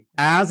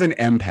as an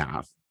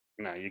empath,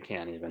 No, you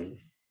can't even.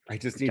 I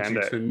just need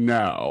you to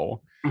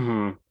know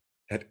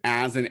that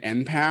as an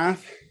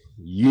empath,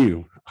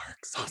 you are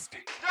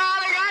exhausting.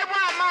 Darling, I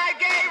want my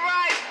gay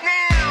rights now.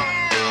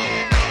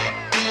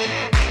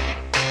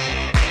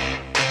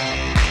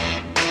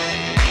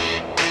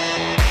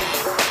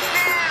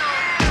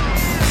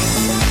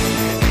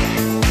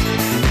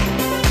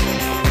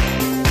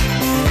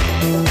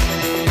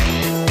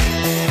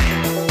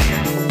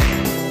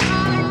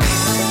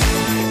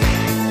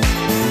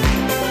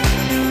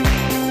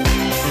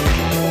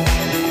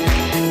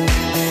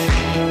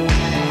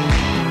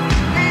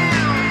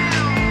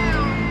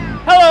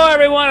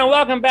 Everyone, and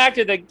welcome back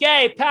to the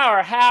Gay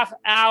Power Half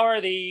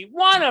Hour, the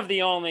one of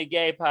the only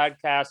gay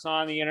podcasts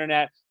on the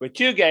internet with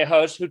two gay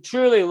hosts who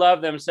truly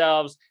love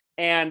themselves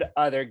and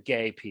other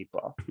gay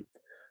people.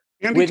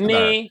 And with each me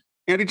other.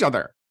 And each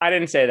other. I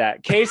didn't say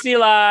that. Casey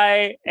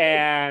Lai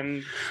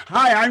and...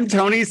 Hi, I'm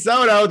Tony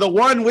Soto, the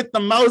one with the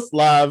most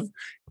love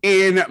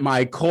in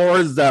my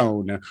core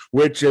zone,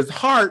 which is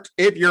heart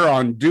if you're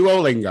on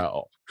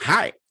Duolingo.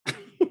 Hi.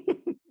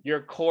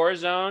 Your core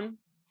zone?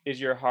 Is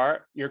your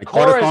heart your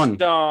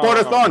cortisone?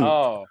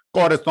 Oh,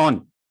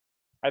 cortisone.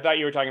 I thought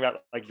you were talking about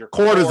like your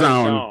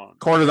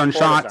cortisone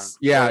shots.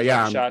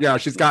 Yeah.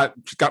 She's got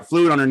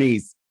fluid on her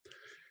knees.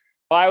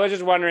 Well, I was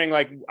just wondering,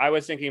 like, I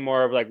was thinking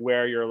more of like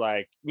where you're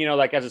like, you know,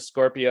 like as a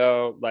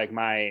Scorpio, like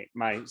my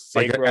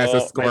sacral, like as a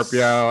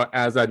Scorpio,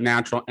 as a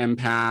natural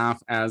empath,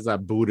 as a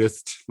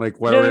Buddhist, like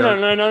whatever.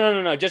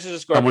 No. Just as a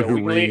Scorpio, Someone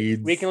who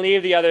reads. We can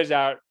leave the others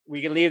out.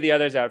 We can leave the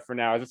others out for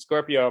now. As a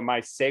Scorpio, my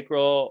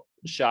sacral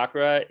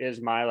chakra is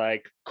my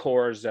like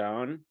core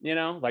zone. You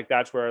know, like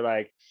that's where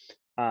like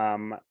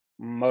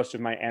most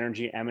of my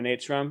energy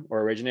emanates from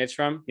or originates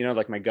from, you know,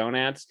 like my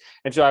gonads.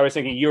 And so I was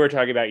thinking you were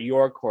talking about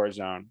your core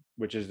zone,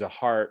 which is the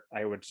heart,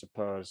 I would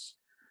suppose,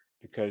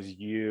 because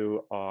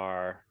you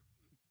are.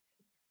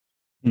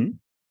 Did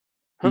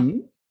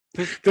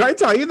I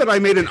tell you that I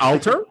made an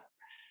altar?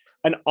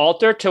 An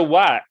altar to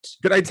what?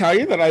 Did I tell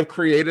you that I've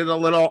created a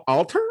little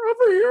altar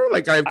over here?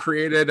 Like I've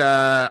created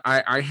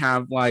I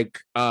have like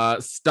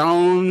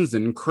stones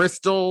and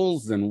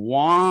crystals and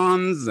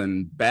wands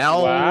and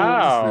bells.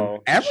 Wow.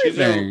 And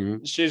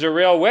everything. She's a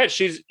real witch.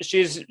 She's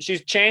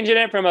changing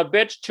it from a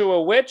bitch to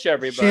a witch,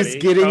 everybody.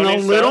 She's getting a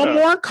little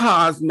more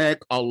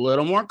cosmic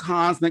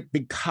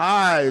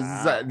because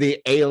the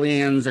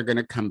aliens are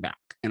gonna come back.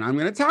 And I'm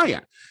gonna tell you,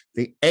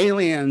 the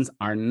aliens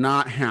are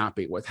not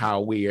happy with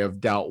how we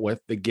have dealt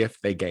with the gift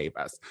they gave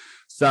us.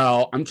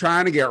 So I'm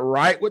trying to get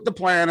right with the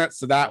planet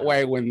so that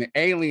way when the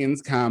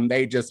aliens come,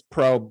 they just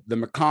probe the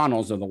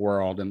McConnells of the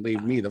world and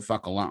leave me the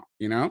fuck alone,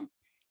 you know?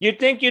 You'd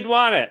think you'd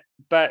want it,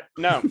 but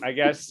no, I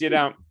guess you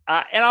don't.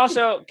 And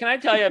also, can I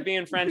tell you,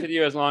 being friends with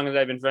you as long as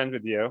I've been friends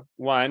with you,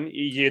 one,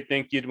 you'd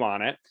think you'd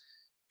want it.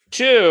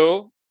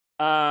 Two,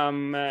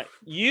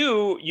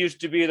 you used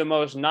to be the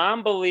most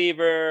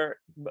non-believer,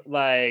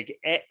 like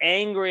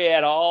angry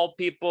at all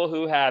people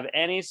who have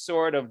any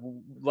sort of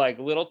like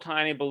little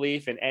tiny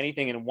belief in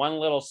anything in one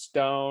little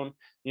stone,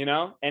 you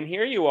know, and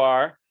here you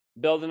are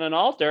building an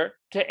altar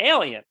to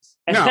aliens.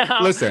 And no,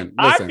 listen,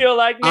 I feel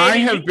like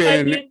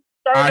maybe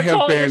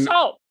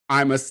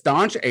I'm a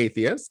staunch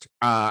atheist,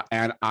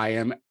 and I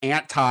am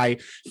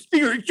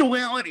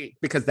anti-spirituality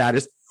because that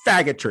is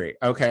faggotry.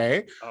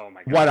 Okay. Oh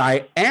my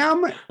God.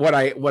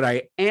 What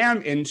I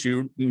am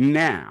into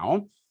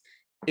now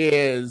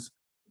is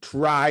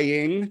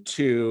trying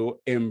to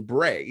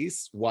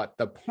embrace what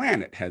the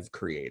planet has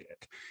created.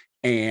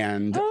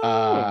 And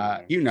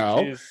you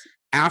know,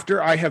 after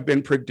I have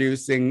been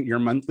producing Your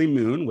Monthly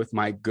Moon with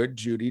my good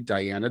Judy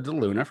Diana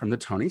DeLuna from the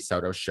Tony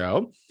Soto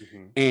Show,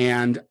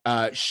 and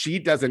she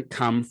doesn't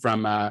come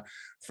from a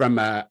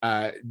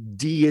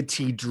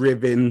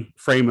deity-driven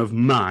frame of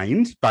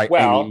mind by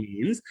any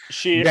means.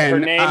 Her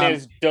name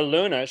is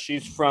DeLuna.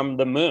 She's from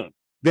the moon.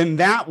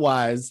 Then I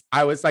was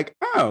like,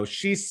 oh,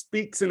 she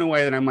speaks in a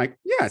way that I'm like,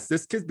 yes,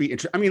 this could be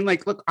interesting. I mean,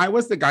 like, look, I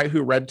was the guy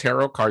who read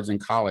tarot cards in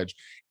college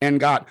and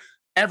got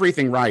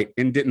everything right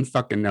and didn't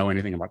fucking know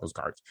anything about those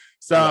cards.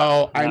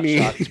 So, I'm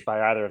not shocked by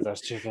either of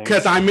those two things.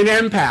 Because I'm an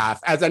empath.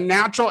 As a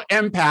natural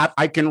empath,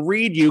 I can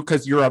read you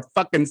because you're a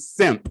fucking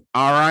simp.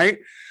 All right.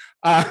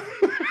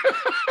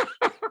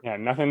 Yeah,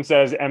 nothing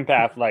says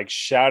empath like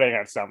shouting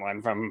at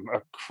someone from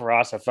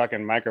across a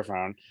fucking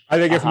microphone. I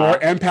think if more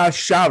empaths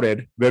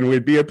shouted, then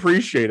we'd be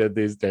appreciated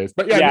these days.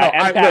 But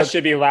empaths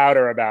should be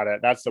louder about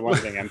it. That's the one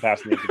thing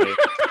empaths need to be.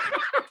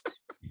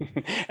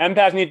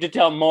 Empaths need to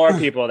tell more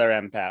people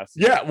they're empaths.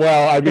 Yeah,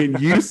 well, I mean,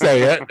 you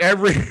say it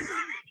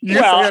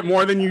say it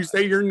more than you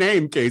say your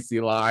name,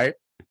 Casey Lai.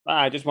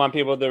 I just want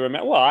people to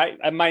remember. Well,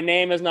 my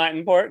name is not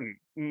important.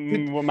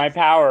 What my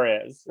power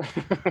is.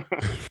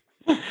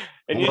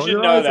 And you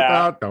should know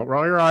that. Don't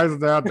roll your eyes at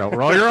that. Don't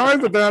roll your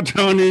eyes at that,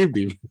 Tony.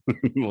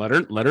 Let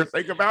her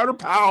think about her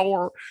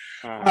power.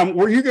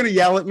 Were you going to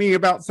yell at me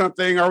about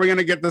something? Are we going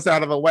to get this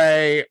out of the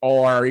way?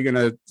 Or are you going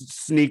to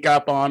sneak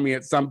up on me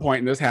at some point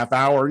in this half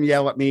hour and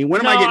yell at me? When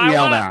am I getting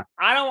yelled at?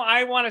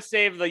 I want to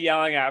save the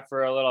yelling at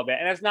for a little bit,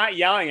 and it's not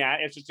yelling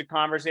at, it's just a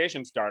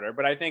conversation starter.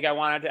 But I think I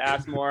wanted to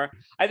ask more.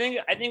 I think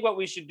what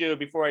we should do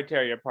before I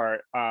tear you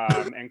apart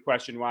and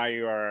question why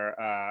you are,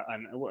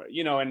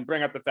 and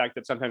bring up the fact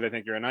that sometimes I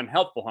think you're an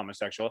unhelpful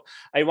homosexual.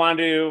 I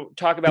wanted to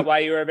talk about why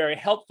you are a very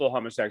helpful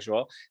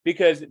homosexual,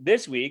 because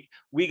this week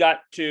we got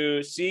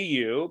to see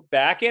you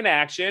back in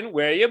action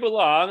where you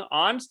belong,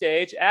 on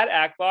stage at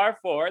Akbar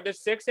for the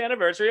 6th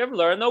anniversary of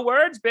Learn the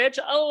Words, bitch,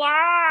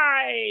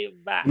 alive.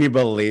 Can you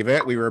believe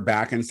it? We were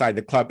back inside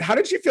the club. How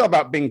did you feel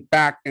about being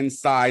back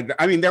inside?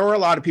 I mean, there were a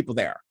lot of people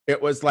there.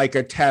 It was like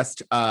a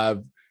test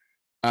of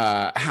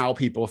how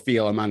people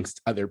feel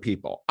amongst other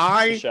people.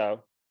 I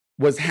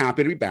was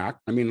happy to be back.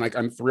 I mean, like,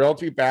 I'm thrilled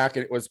to be back,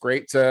 and it was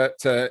great to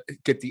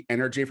get the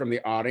energy from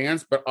the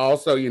audience, but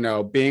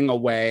also, being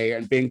away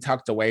and being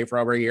tucked away for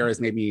over a year has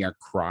made me a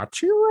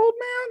crotchety old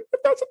man,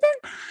 if that's a thing.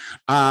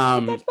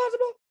 If that's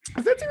possible.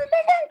 If that's even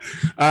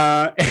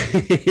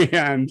possible.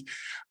 And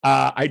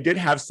I did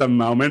have some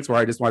moments where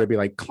I just want to be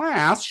like,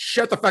 class,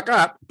 shut the fuck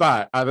up.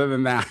 But other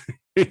than that,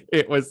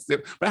 it was.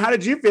 But how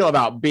did you feel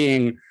about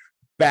being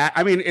back?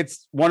 I mean,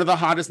 it's one of the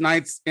hottest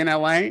nights in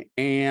LA,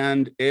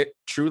 and it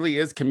truly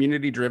is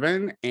community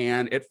driven,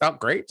 and it felt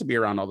great to be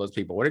around all those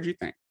people. What did you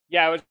think?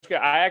 Yeah, it was good.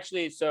 I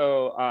actually,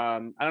 I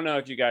don't know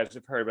if you guys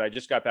have heard, but I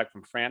just got back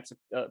from France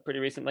pretty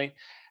recently.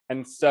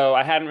 And so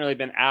I hadn't really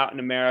been out in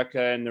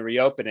America in the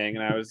reopening.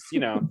 And I was,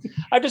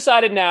 I've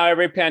decided now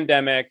every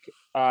pandemic,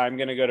 I'm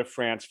going to go to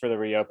France for the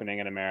reopening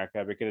in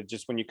America, because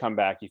just when you come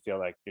back, you feel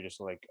like you're just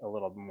like a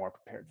little more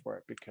prepared for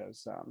it,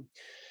 because,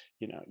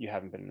 you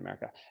haven't been in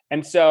America.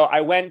 And so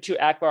I went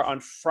to Akbar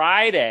on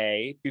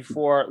Friday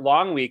before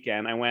long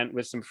weekend. I went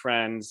with some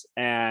friends,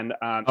 and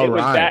it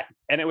was back.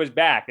 And it was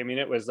back. I mean,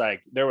 it was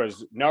like, there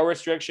was no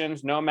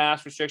restrictions, no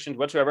mask restrictions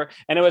whatsoever.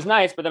 And it was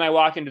nice. But then I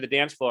walked into the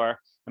dance floor,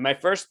 and my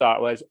first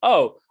thought was,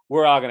 oh,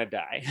 we're all going to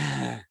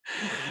die.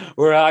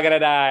 We're all going to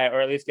die,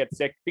 or at least get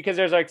sick, because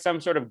there's like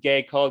some sort of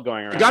gay cold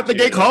going around. I got the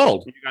gay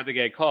cold. You got the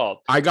gay cold.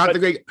 I got the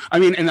gay. I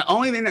mean, and the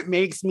only thing that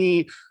makes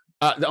me,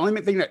 the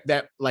only thing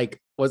that like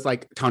was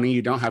like, Tony,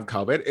 you don't have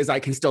COVID, is I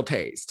can still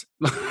taste.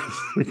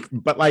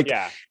 but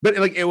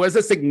it was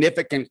a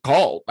significant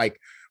cold. Like,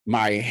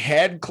 my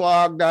head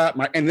clogged up.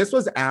 And this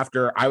was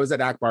after I was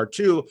at Akbar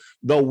 2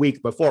 the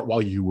week before,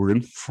 while you were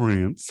in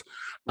France.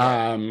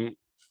 Thanks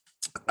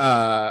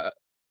for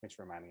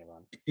reminding me of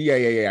that.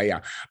 Yeah.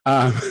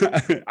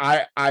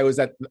 I was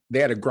they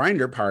had a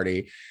grinder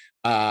party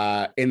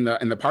in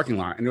the parking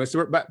lot, and it was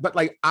super, but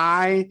like,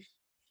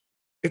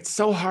 it's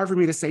so hard for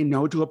me to say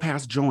no to a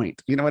past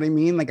joint. You know what I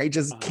mean? Like, I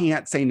just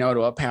can't say no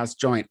to a past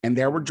joint. And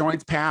there were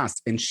joints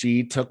passed, and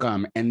she took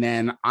them. And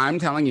then I'm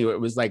telling you,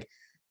 it was like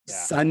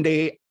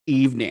Sunday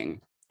evening.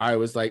 I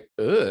was like,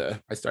 ugh.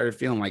 I started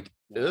feeling like,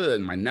 ugh,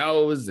 in my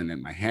nose and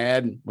in my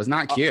head. It was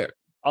not cute.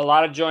 A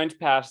lot of joints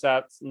passed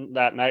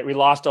that night. We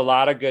lost a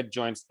lot of good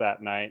joints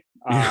that night.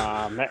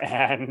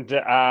 And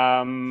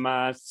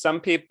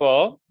some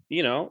people,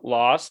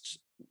 lost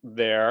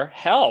their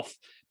health,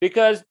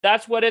 because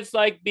that's what it's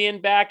like being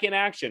back in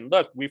action.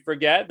 Look, we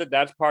forget that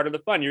that's part of the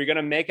fun. You're going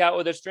to make out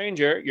with a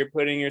stranger. You're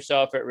putting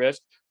yourself at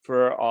risk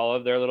for all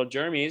of their little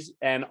germies,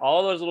 and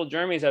all those little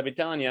germies, I'll be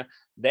telling you,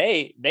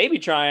 they be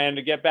trying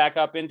to get back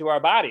up into our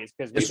bodies,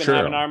 because we've been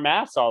having our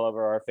masks all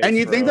over our face. And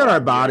you think that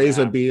our bodies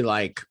would be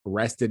like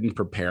rested and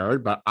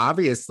prepared, but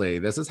obviously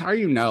this is how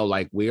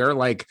like, we are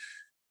like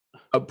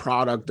a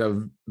product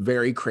of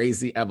very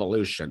crazy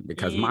evolution,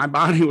 because my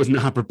body was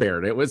not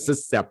prepared. It was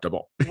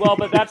susceptible. Well,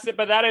 but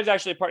that is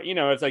actually part,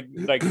 it's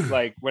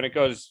like when it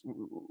goes,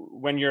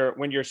 when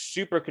you're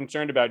super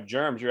concerned about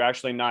germs, you're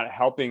actually not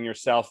helping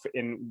yourself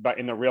in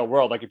the real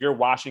world. Like, if you're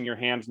washing your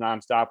hands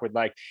nonstop with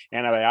like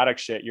antibiotic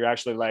shit, you're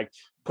actually like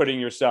putting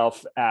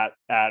yourself at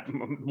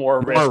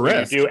more risk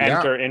when you do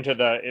enter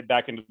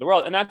back into the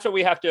world. And that's what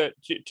we have to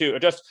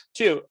adjust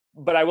to.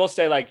 But I will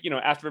say, like,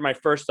 after my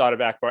first thought of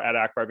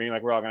Akbar being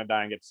like, we're all going to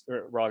die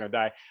we're all going to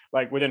die.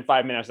 Like, within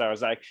 5 minutes, I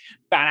was like,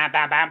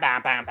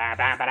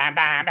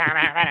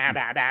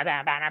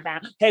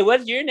 hey,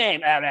 what's your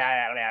name?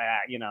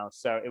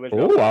 So it was.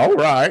 Oh, all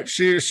right.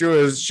 She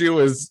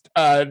was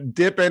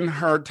dipping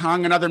her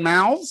tongue in other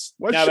mouths.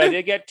 But I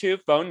did get 2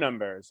 phone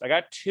numbers. I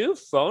got 2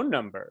 phone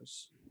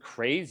numbers.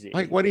 Crazy.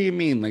 Like, what do you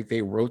mean? Like,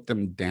 they wrote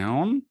them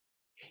down?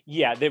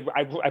 Yeah,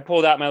 I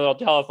pulled out my little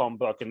telephone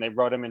book, and they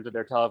wrote them into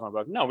their telephone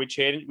book. No, we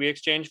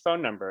exchanged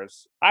phone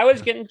numbers. I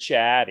was getting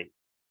chatty.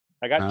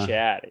 I got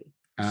chatty.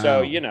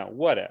 So,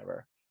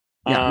 whatever.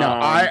 Yeah, no,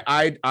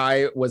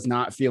 I was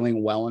not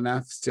feeling well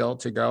enough still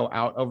to go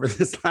out over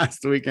this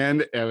last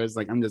weekend. It was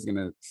like, I'm just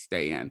gonna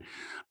stay in.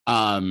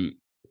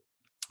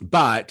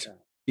 But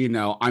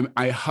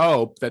I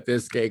hope that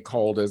this gay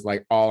cold is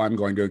like all I'm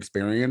going to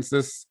experience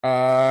this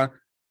cold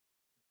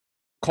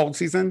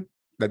season.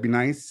 That'd be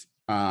nice.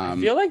 I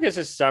feel like this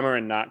is summer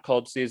and not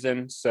cold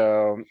season,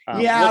 so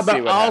yeah, we'll see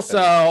but what also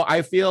happens.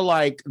 I feel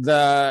like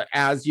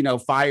as you know,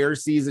 fire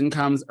season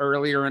comes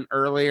earlier and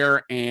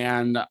earlier,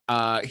 and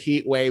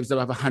heat waves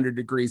above 100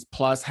 degrees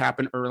plus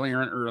happen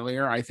earlier and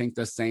earlier. I think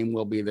the same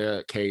will be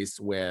the case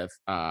with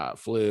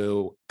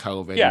flu,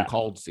 COVID, and Yeah,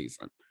 cold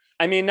season.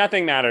 I mean,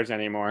 nothing matters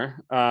anymore.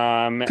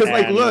 Because,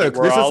 like, And look,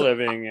 we're this all is,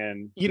 living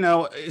in.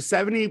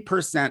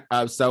 70%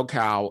 of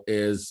SoCal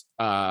is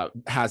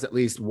has at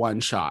least one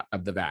shot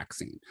of the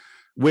vaccine,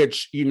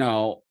 which,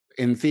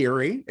 in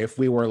theory, if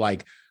we were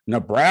like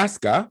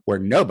Nebraska, where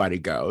nobody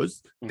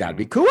goes, that'd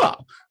be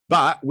cool.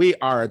 But we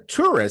are a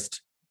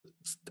tourist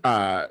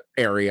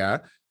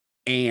area,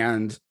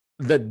 and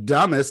the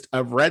dumbest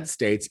of red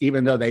states,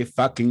 even though they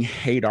fucking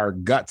hate our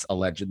guts,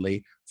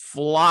 allegedly,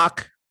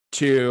 flock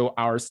to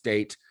our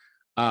state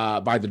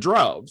by the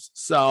droves.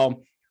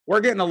 So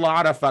we're getting a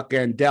lot of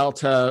fucking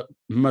Delta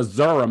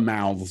Missouri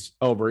mouths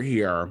over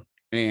here.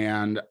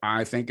 And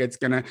I think it's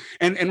gonna,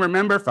 and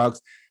remember, folks,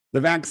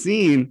 the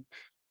vaccine,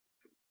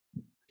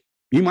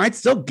 you might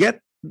still get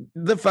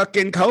the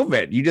fucking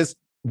COVID. You just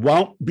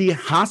won't be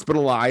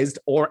hospitalized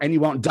and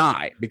you won't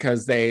die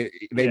because they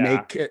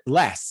make it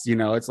less.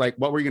 It's like,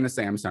 what were you gonna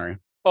say? I'm sorry.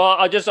 Well,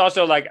 I'll just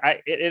also like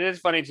it is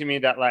funny to me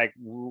that like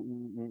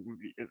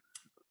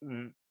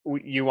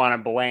you want to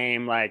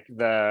blame like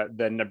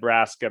the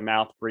Nebraska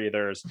mouth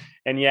breathers,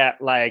 and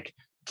yet like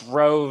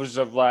droves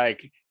of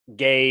like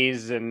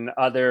gays and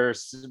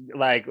others,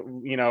 like,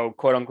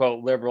 quote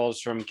unquote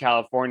liberals from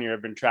California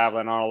have been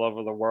traveling all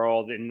over the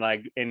world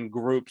in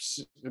groups,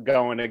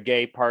 going to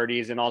gay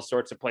parties and all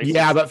sorts of places.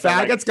 Yeah, but So,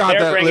 faggots like, got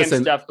they're the bringing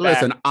stuff back.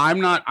 listen. I'm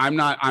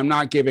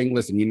not giving.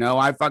 Listen,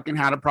 I fucking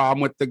had a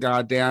problem with the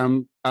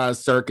goddamn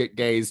circuit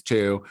gays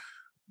too.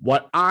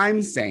 What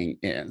I'm saying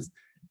is,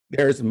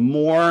 there's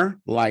more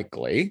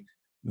likely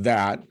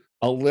that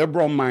a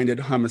liberal-minded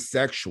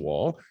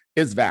homosexual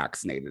is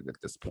vaccinated at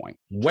this point.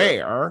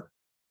 Where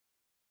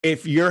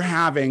if you're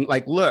having,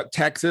 like, look,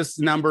 Texas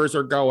numbers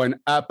are going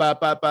up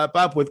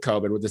with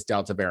COVID, with this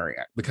Delta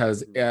variant,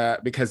 because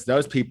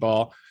those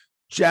people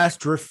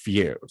just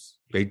refuse.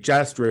 They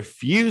just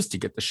refuse to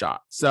get the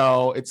shot.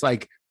 So it's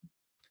like,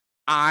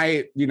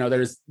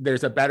 there's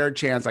a better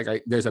chance,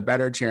 there's a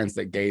better chance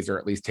that gays are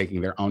at least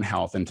taking their own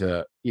health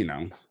into,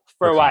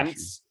 for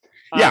once.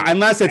 Yeah,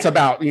 unless it's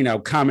about,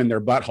 cum in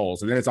their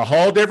buttholes, and then it's a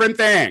whole different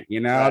thing.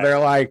 Right. They're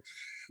like,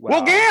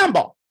 we'll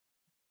gamble.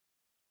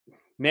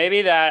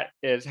 Maybe that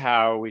is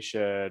how we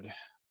should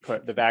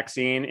put the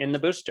vaccine in the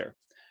booster.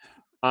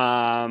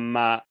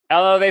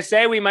 Although they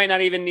say we might not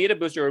even need a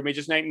booster, or we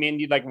just might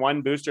need like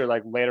one booster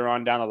like later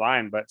on down the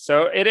line. But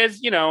so it is,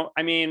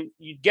 I mean,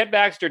 you get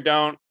vaxxed or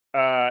don't.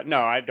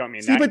 No, I don't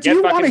mean that. But do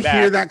you want to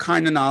hear that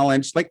kind of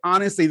knowledge? Like,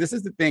 honestly, this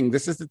is the thing.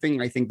 This is the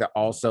thing I think that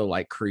also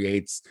like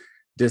creates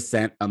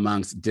dissent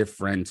amongst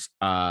different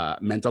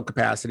mental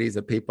capacities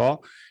of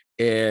people,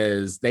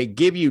 is they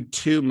give you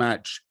too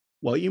much.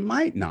 Well, you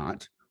might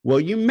not. Well,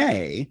 you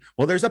may.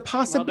 Well, there's a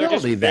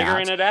possibility they're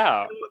just figuring it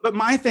out. But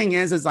my thing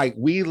is like,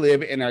 we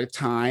live in a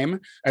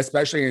time,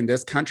 especially in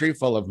this country,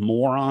 full of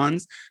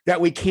morons,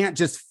 that we can't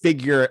just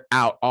figure it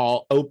out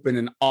all open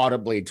and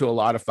audibly to a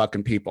lot of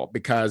fucking people.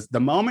 Because the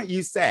moment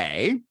you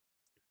say,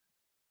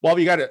 well,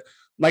 you got to,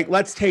 like,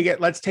 let's take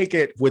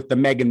it with the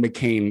Meghan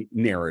McCain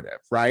narrative,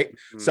 right?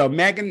 So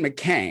Meghan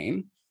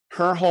McCain,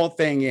 her whole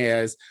thing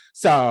is,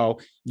 so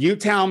you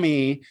tell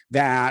me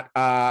that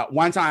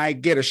once I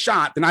get a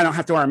shot, then I don't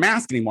have to wear a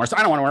mask anymore. So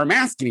I don't want to wear a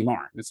mask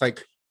anymore. And it's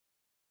like,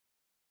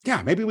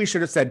 yeah, maybe we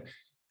should have said,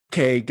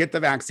 okay, get the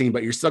vaccine,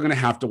 but you're still going to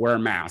have to wear a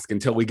mask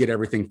until we get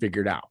everything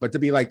figured out. But to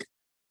be like,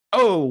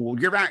 oh,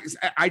 you're back.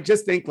 I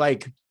just think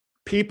like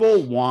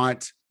people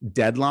want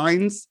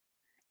deadlines.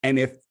 And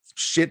if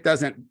shit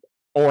doesn't,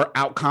 or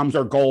outcomes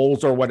or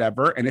goals or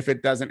whatever, and if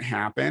it doesn't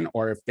happen,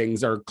 or if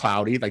things are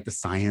cloudy, like the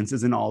science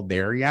isn't all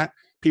there yet,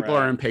 people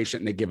are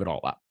impatient and they give it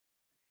all up.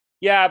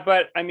 Yeah,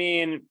 but I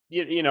mean,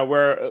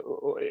 we're,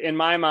 in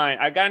my mind,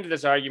 I got into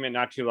this argument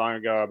not too long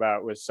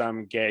ago with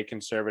some gay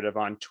conservative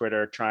on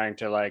Twitter trying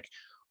to like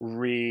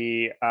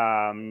he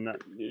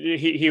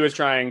was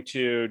trying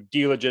to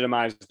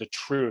delegitimize the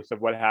truth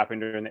of what happened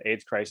during the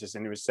AIDS crisis,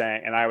 and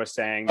I was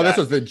saying this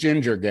was the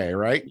ginger gay,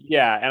 right?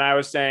 Yeah, and I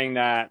was saying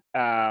that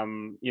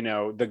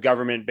the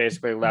government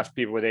basically left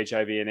people with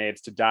HIV and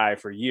AIDS to die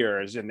for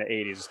years in the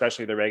 80s,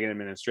 especially the Reagan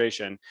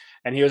administration.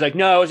 And he was like,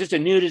 no, it's just a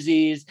new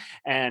disease,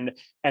 and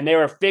they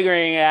were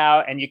figuring it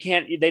out, and they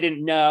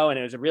didn't know, and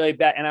it was a really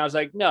bad. And I was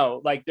like,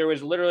 no, like there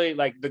was literally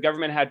like the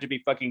government had to be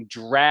fucking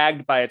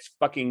dragged by its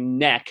fucking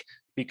neck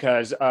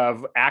because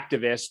of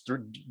activists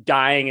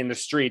dying in the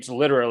streets,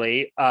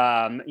 literally,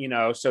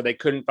 so they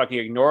couldn't fucking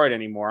ignore it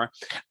anymore.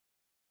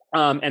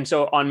 And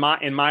so in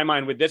my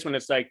mind with this one,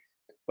 it's like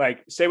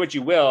say what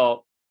you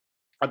will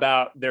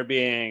about there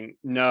being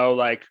no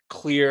like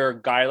clear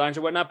guidelines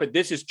or whatnot, but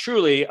this is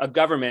truly a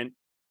government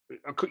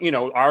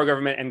our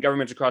government and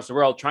governments across the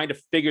world trying to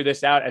figure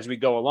this out as we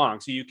go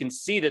along. So you can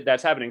see that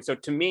that's happening. So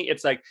to me,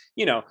 it's like,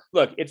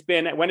 look, it's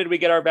been, when did we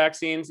get our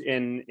vaccines?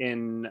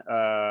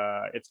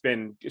 It's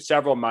been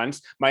several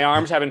months. My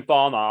arms haven't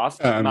fallen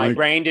off. My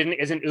brain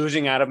isn't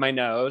oozing out of my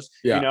nose.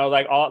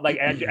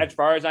 As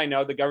far as I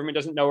know, the government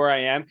doesn't know where I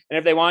am. And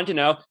if they want to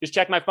know, just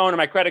check my phone and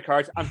my credit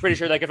cards. I'm pretty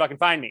sure they can fucking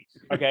find me.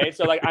 Okay.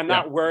 So like, I'm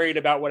not worried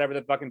about whatever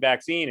the fucking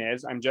vaccine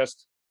is. I'm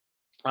just,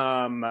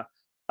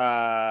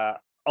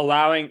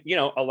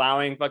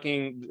 allowing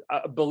fucking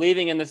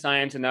believing in the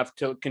science enough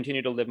to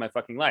continue to live my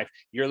fucking life.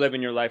 You're living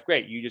your life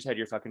great. You just had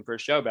your fucking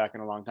first show back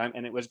in a long time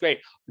and it was great.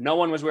 No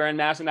one was wearing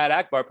masks in that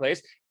Akbar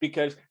place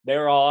because they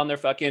were all on their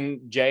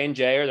fucking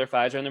J&J or their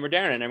Pfizer and their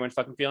Moderna and everyone's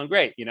fucking feeling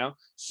great,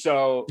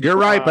 So you're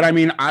right, but I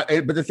mean,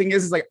 but the thing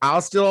is like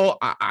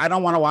I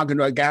don't want to walk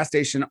into a gas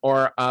station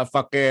or a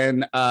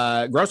fucking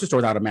grocery store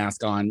without a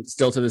mask on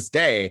still to this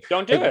day.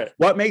 Don't do it.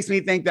 What makes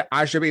me think that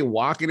I should be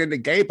walking into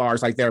gay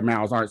bars like their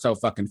mouths aren't so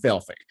fucking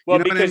filthy? Well,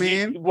 you know what I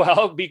mean?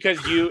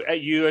 Because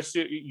you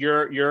assume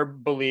you're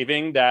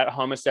believing that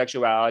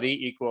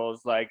homosexuality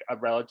equals like a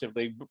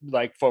relatively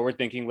like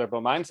forward-thinking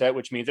liberal mindset,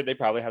 which means that they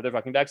probably have their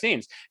fucking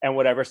vaccines, and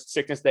whatever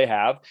sickness they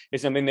have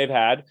is something they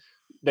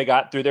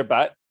got through their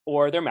butt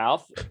or their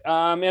mouth in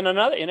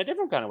a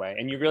different kind of way,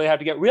 and you really have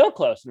to get real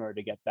close in order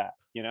to get that.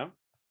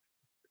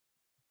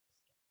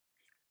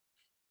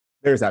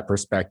 There's that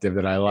perspective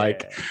that I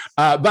like.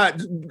 Yes.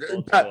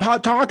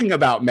 But talking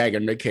about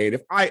Meghan McCain,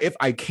 if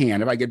I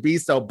could be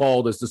so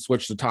bold as to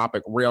switch the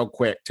topic real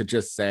quick to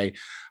just say,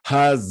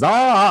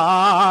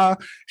 huzzah,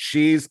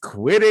 she's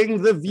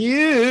quitting The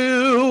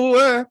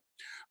View.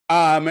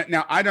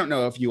 Now, I don't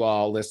know if you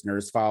all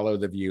listeners follow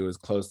The View as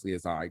closely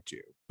as I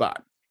do,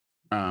 but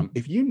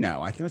if you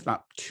know, I think it was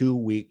about 2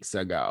 weeks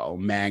ago,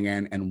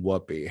 Meghan and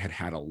Whoopi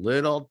had a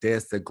little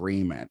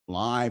disagreement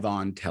live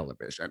on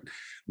television,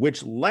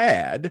 which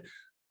led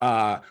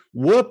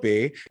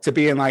Whoopi to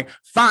being like,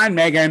 fine,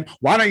 Meghan,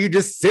 why don't you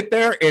just sit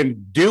there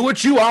and do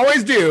what you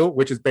always do,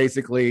 which is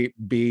basically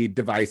be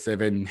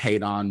divisive and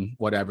hate on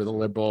whatever the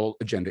liberal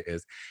agenda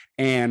is.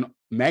 And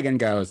Meghan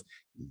goes,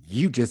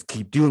 you just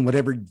keep doing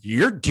whatever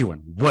you're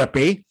doing,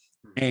 Whoopi.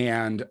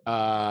 And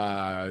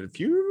a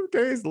few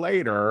days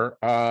later,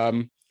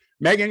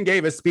 Meghan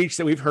gave a speech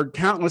that we've heard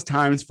countless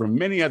times from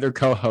many other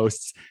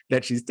co-hosts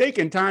that she's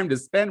taken time to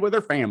spend with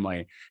her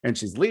family and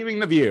she's leaving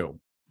The View.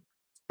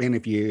 And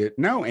if you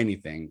know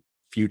anything,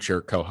 future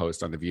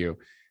co-host on The View,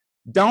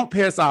 don't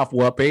piss off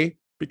Whoopi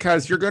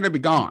because you're going to be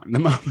gone the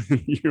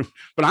moment you.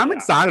 But I'm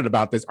excited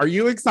about this. Are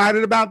you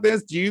excited about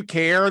this? Do you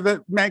care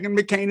that Meghan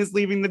McCain is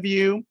leaving The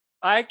View?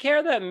 I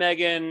care that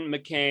Meghan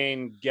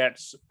McCain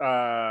gets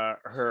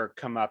her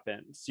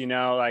comeuppance.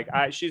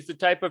 She's the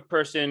type of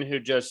person who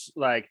just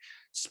like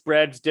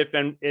spreads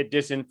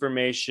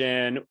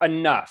disinformation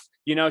enough.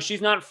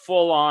 She's not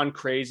full on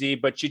crazy,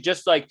 but she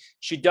just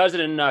she does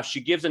it enough.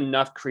 She gives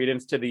enough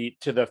credence to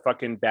the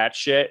fucking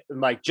batshit,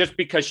 like just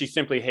because she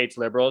simply hates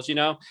liberals,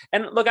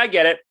 And look, I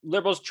get it.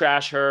 Liberals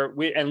trash her.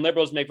 And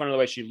liberals make fun of the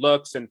way she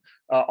looks and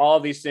all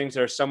of these things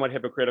are somewhat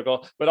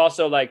hypocritical, but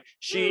also like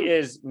she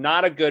is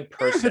not a good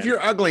person. If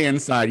you're ugly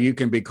inside, you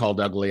can be called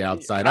ugly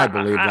outside. I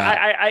believe that.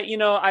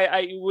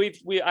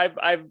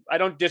 I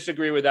don't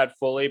disagree with that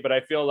fully, but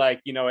I feel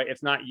like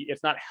it's not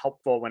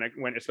helpful when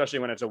especially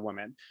when it's a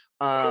woman.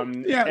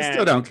 I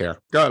still don't care.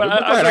 Go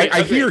ahead.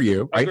 I hear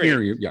you. I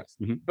hear you. Yes.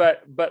 Mm-hmm.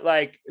 But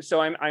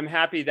so I'm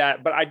happy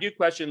that, but I do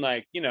question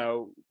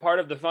part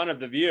of the fun of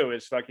The View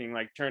is fucking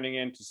turning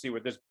in to see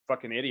what this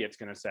fucking idiot's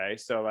gonna say.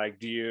 So are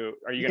you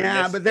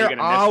gonna? But they're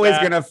always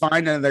gonna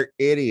find another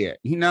idiot,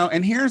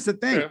 And here's the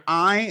thing: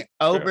 I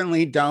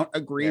openly don't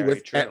agree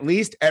with at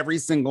least every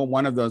single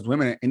one of those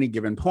women at any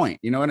given point.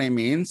 You know what I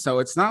mean? So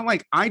it's not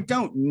like I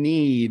don't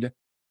need.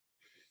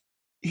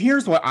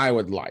 Here's what I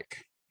would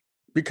like,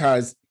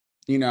 because.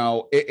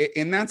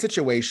 In that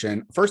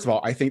situation, first of all,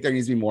 I think there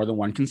needs to be more than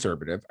one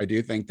conservative. I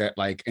do think that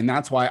and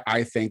that's why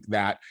I think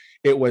that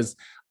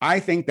I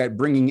think that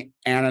bringing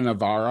Anna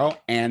Navarro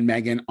and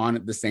Meghan on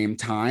at the same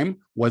time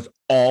was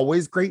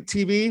always great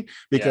TV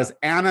because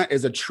Anna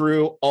is a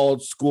true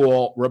old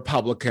school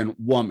Republican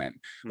woman.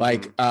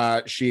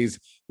 Mm-hmm. She's,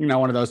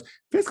 one of those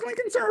fiscally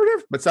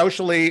conservative, but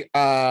socially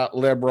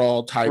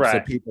liberal types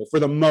of people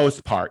for the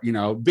most part,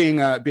 being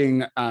a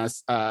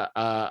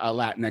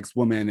Latinx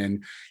woman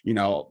and,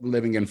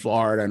 living in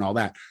Florida and all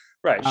that.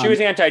 Right. She was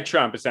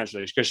anti-Trump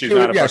essentially because she's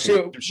not a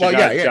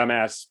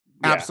dumbass.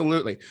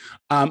 Absolutely.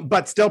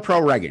 But still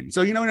pro-Reagan.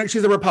 So,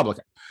 she's a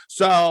Republican.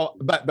 So,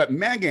 but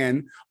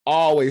Meghan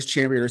always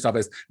championed herself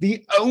as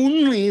the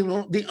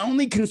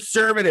only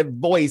conservative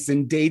voice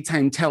in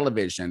daytime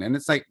television. And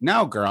it's like,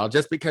 no, girl,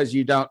 just because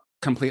you don't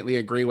completely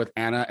agree with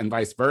Anna and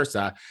vice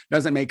versa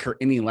doesn't make her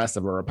any less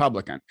of a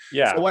Republican.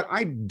 Yeah. So what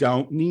I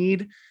don't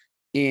need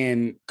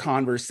in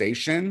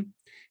conversation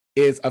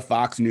is a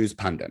Fox News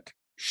pundit.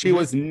 She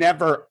was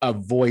never a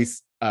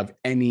voice of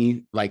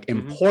any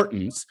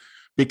importance.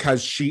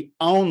 because she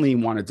only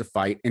wanted to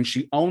fight, and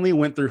she only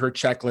went through her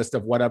checklist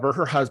of whatever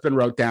her husband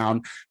wrote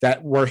down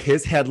that were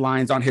his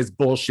headlines on his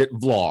bullshit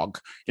vlog.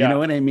 You know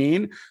what I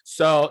mean?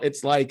 So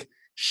it's like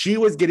she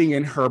was getting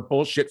in her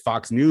bullshit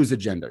Fox News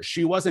agenda.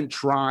 She wasn't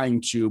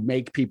trying to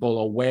make people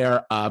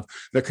aware of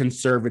the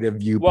conservative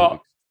viewpoint.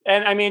 Well,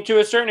 and I mean, to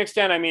a certain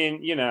extent, I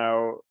mean, you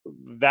know,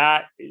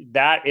 that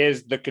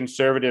is the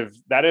conservative,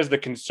 that is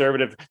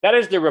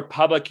the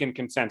Republican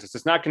consensus.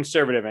 It's not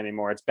conservative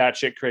anymore. It's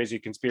batshit crazy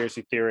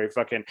conspiracy theory,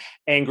 fucking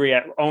angry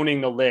at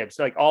owning the libs.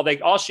 Like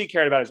all she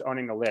cared about is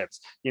owning the libs,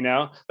 you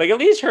know, like at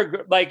least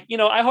her, like, you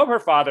know, I hope her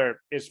father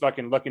is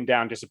fucking looking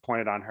down,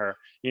 disappointed on her,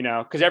 you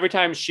know, because every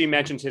time she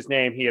mentions his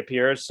name, he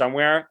appears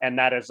somewhere. And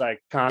that is like,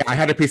 I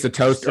had a piece of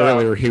toast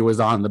earlier. He was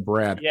on the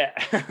bread. Yeah.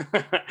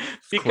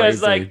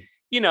 Because like,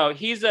 you know,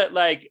 he's a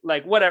like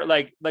whatever,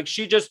 like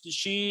she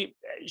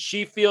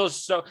feels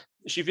so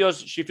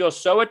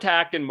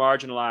attacked and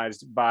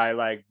marginalized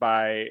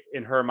by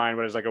in her mind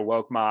what is like a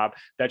woke mob,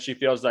 that she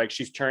feels like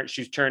she's turned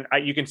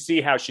you can see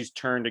how she's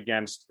turned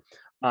against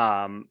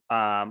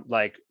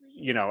like,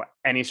 you know,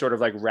 any sort of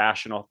like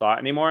rational thought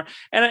anymore.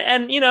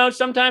 And you know,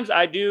 sometimes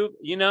I do,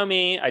 you know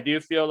me, I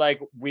do feel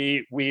like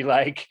we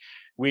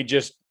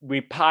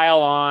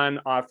pile on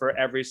for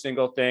every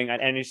single thing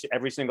and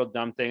every single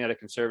dumb thing that a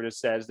conservative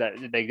says, that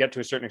they get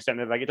to a certain extent.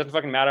 They're like, it doesn't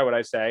fucking matter what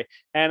I say.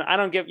 And I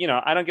don't give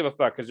a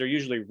fuck, because they're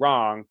usually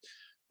wrong.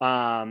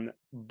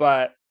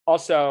 But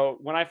also,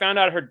 when I found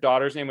out her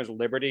daughter's name was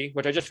Liberty,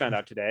 which I just found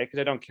out today because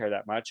I don't care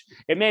that much,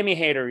 it made me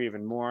hate her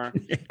even more.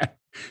 Yeah.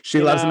 She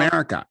loves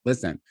America.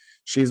 Listen,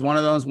 she's one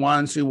of those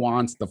ones who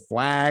wants the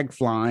flag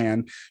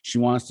flying. She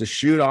wants to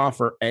shoot off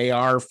her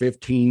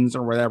AR-15s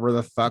or whatever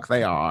the fuck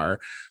they are.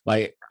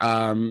 Like,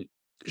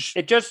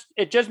 it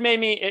just made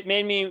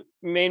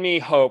me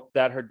hope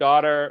that her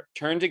daughter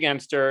turns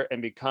against her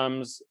and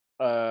becomes,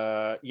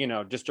 you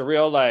know, just a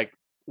real like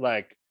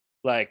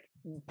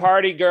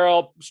party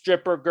girl,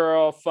 stripper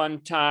girl,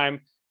 fun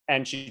time,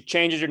 and she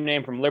changes her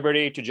name from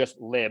Liberty to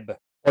just Lib,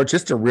 or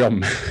just a real.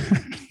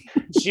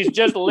 She's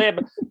just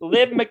Lib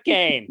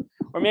McCain,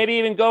 or maybe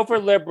even go for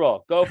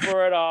liberal, go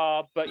for it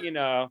all. But you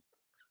know,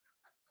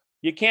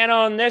 you can't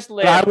own this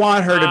lib. But I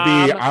want her to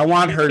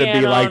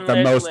be like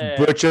the most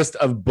butchest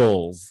of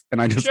bulls,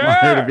 and I just want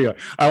her to be.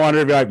 I want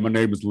her to be like, my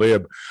name is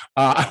Lib.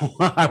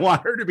 I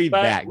want her to be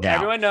that gal.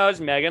 Everyone knows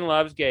Meghan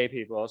loves gay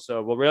people,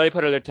 so we'll really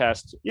put her to the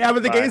test. Yeah,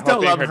 but the gays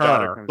don't love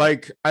her.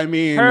 Like, I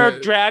mean, her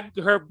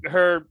hairdresser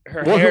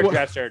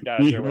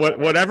does.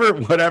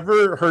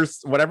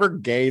 Whatever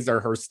gays are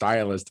her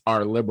stylist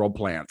are liberal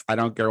plants. I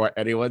don't care what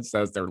anyone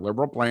says. They're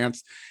liberal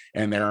plants.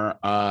 And they're,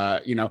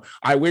 you know,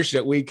 I wish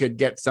that we could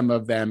get some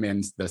of them in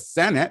the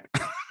Senate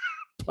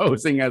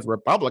posing as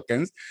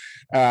Republicans,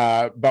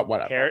 but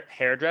whatever.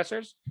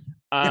 Hairdressers?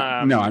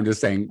 No, I'm just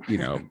saying, you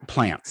know,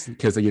 plants,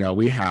 because, you know,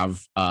 we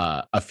have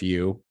a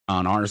few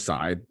on our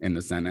side in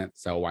the Senate.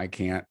 So why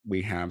can't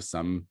we have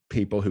some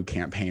people who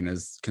campaign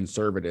as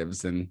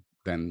conservatives and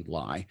then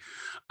lie?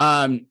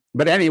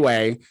 But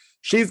anyway,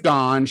 she's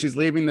gone. She's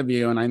leaving The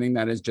View. And I think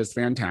that is just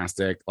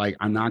fantastic. Like,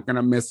 I'm not going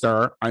to miss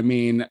her. I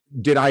mean,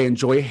 did I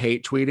enjoy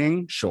hate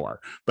tweeting? Sure.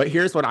 But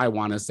here's what I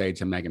want to say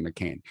to Meghan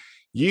McCain.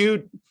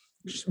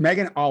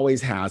 Meghan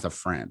always has a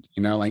friend,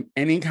 you know, like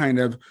any kind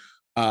of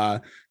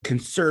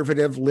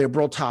conservative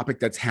liberal topic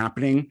that's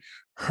happening.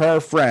 Her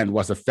friend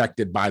was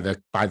affected by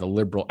the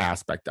liberal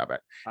aspect of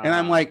it. And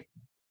I'm like,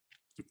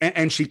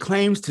 and she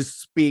claims to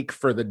speak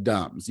for the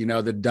dumbs, you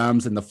know, the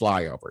dumbs and the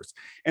flyovers.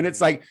 And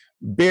it's like,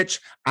 bitch,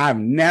 I've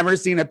never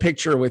seen a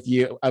picture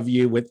of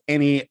you with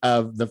any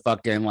of the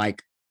fucking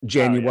like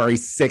January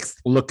 6th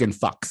looking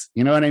fucks.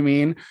 You know what I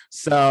mean?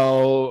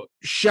 So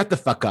shut the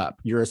fuck up.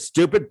 You're a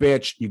stupid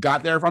bitch. You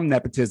got there from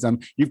nepotism.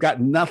 You've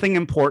got nothing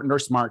important or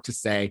smart to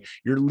say.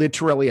 You're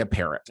literally a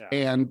parrot. Yeah.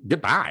 And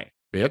goodbye,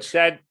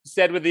 bitch.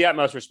 Said with the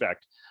utmost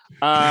respect.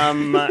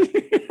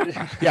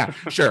 Yeah,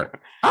 sure.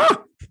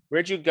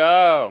 Where'd you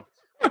go?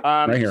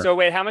 Right here. So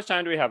wait, how much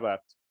time do we have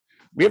left?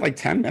 We have like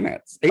 10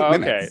 minutes. 8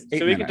 minutes. Okay.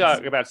 So we can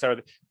talk about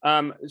some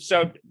of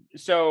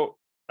So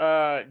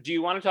do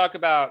you want to talk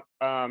about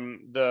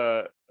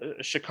the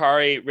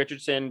Sha'Carri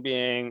Richardson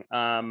being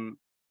thrown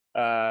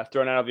out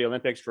of the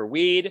Olympics for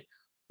weed,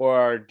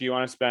 or do you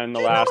want to spend the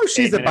last?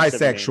 She's a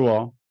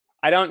bisexual.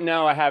 I don't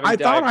know. I haven't. I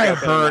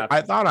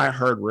thought I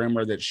heard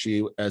rumor that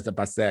she is a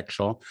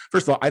bisexual.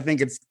 First of all, I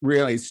think it's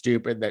really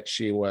stupid that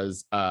she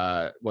was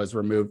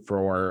removed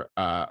for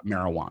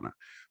marijuana,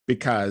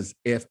 because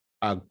if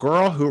a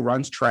girl who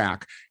runs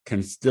track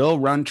can still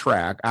run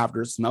track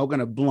after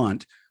smoking a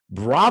blunt,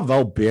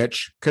 bravo,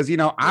 bitch. Because, you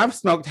know, I've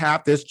smoked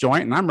half this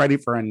joint and I'm ready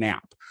for a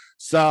nap.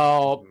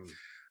 So,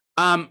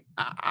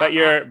 but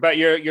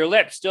your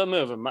lips still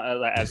move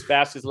as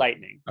fast as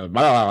lightning.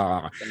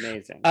 It's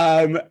amazing.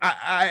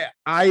 I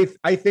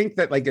think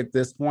that, like, at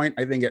this point,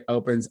 I think it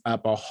opens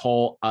up a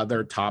whole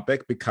other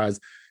topic, because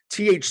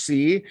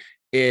THC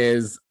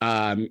is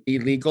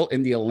illegal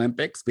in the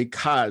Olympics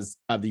because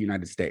of the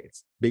United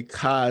States,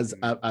 because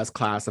of us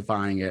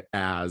classifying it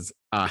as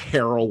a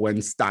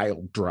heroin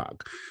style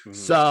drug.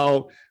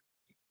 So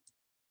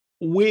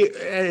we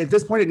at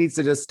this point, it needs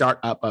to just start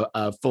up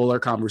a fuller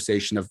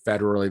conversation of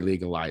federally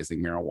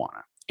legalizing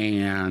marijuana.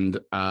 And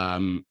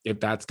if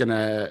that's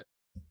gonna,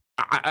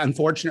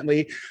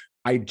 unfortunately,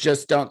 I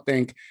just don't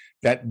think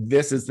that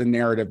this is the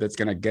narrative that's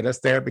going to get us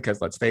there, because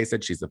let's face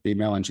it, she's a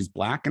female and she's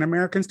Black, and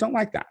Americans don't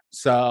like that.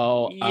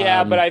 So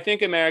yeah, but I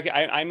think America.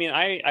 I mean,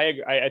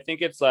 I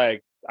think it's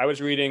like, I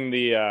was reading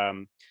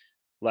the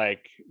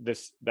like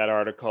that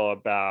article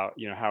about,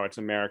 you know, how it's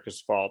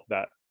America's fault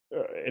that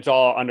it's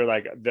all under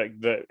like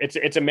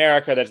it's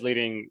America that's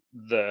leading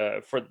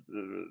for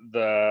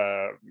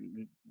the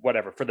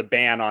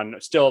ban on,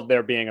 still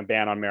there being a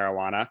ban on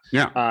marijuana.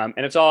 Yeah.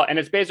 And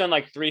it's based on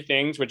like three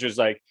things, which is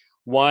like,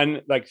 one,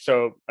 like,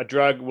 so a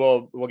drug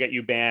will get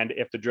you banned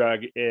if the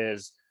drug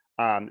is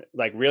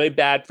like really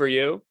bad for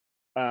you,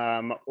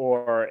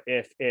 or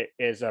if it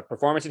is a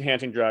performance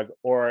enhancing drug,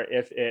 or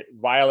if it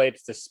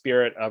violates the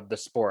spirit of the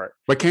sport.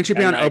 But can't you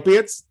be on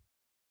opiates?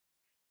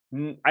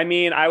 I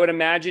mean, I would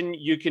imagine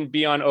you can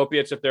be on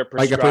opiates if they're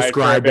prescribed, like a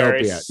prescribed for a very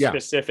opiate,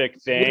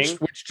 specific thing,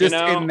 which just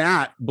in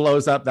that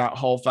blows up that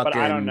whole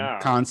fucking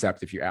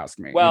concept, if you ask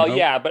me. Well, you know?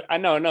 yeah, but I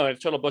know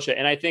it's total bullshit.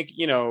 And I think,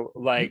 you know,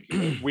 like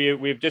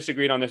we've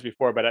disagreed on this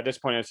before, but at this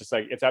point, it's just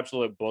like, it's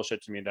absolute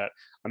bullshit to me that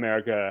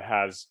America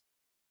has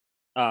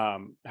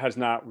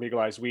not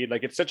legalized weed.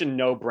 Like, it's such a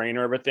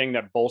no-brainer of a thing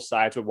that both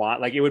sides would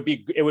want. Like, it would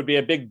be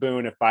a big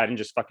boon if Biden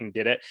just fucking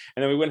did it,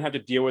 and then we wouldn't have to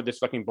deal with this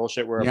fucking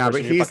bullshit where a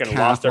person who fucking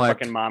lost their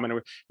fucking mom. And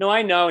no,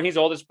 I know, and he's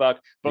old as fuck,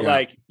 but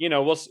like, you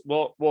know,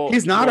 we'll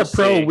he's not a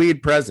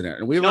pro-weed president,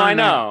 and we learned I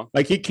know that.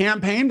 Like, he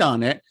campaigned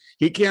on it,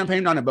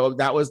 but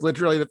that was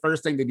literally the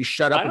first thing that he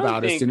shut up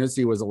about as soon as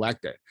he was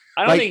elected.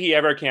 I don't think he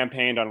ever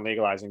campaigned on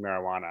legalizing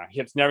marijuana.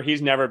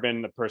 He's never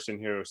been the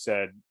person who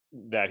said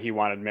that he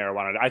wanted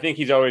marijuana. I think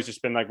he's always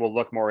just been like, we'll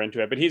look more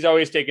into it, but he's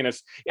always taken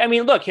us. I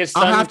mean, look, his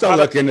son, I'll have to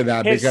look into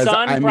that, his because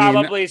son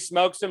probably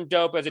smoked some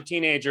dope as a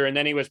teenager, and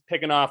then he was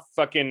picking off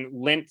fucking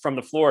lint from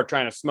the floor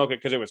trying to smoke it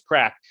because it was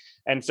crack.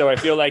 And so I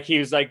feel like he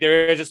was like,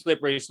 there is a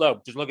slippery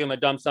slope. Just look at him, a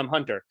dumb some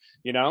hunter,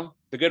 you know,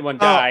 the good one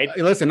died.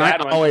 Listen, I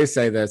always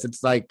say this.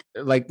 It's like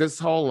this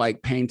whole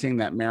like painting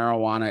that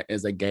marijuana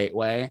is a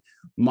gateway.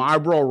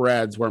 Marlboro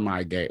Reds were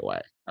my gateway.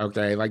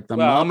 Okay. Like the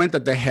moment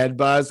that the head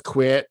buzz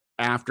quit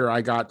after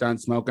I got done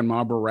smoking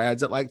Marlboro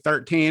Reds at like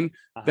 13,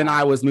 then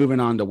I was moving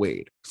on to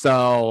weed.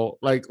 So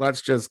like,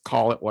 let's just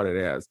call it what it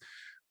is.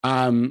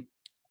 I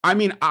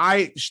mean,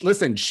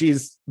 listen,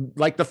 she's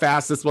like the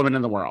fastest woman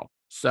in the world.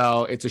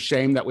 So it's a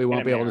shame that we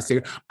won't be able to see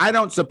her. I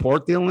don't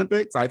support the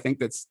Olympics. I think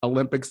that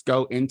Olympics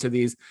go into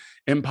these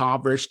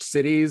impoverished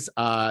cities,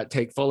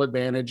 take full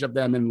advantage of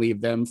them, and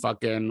leave them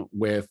fucking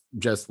with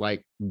just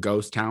like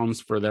ghost towns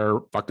for their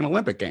fucking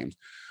Olympic games.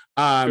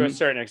 To a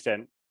certain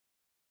extent.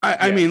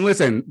 I mean,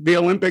 listen, the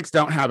Olympics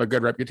don't have a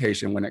good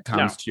reputation when it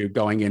comes to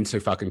going into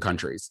fucking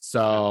countries.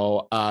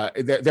 So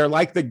they're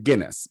like the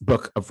Guinness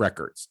Book of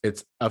Records.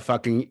 It's a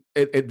fucking,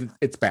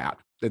 it's bad.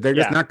 They're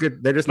just not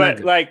good. They're just not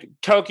good. Like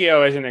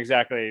Tokyo isn't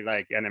exactly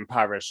like an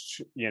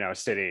impoverished, you know,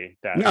 city.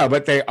 No,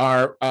 but they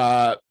are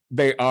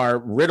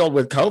riddled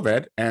with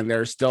COVID, and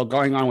they're still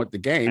going on with the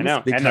games. I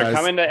know, and they're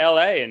coming to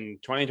LA in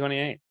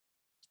 2028.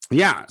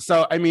 Yeah.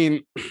 So, I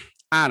mean,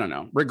 I don't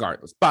know,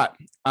 regardless, but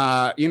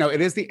you know, it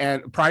is the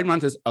end. Pride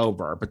Month is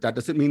over, but that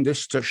doesn't mean this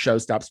show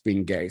stops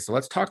being gay. So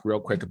let's talk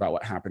real quick about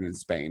what happened in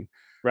Spain.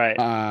 Right.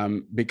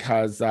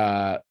 Because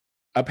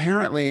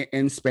apparently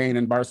in Spain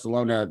and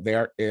Barcelona,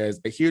 there is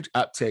a huge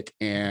uptick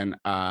in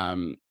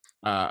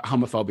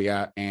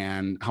homophobia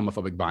and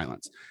homophobic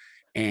violence.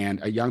 And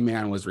a young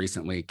man was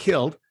recently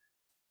killed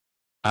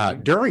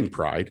during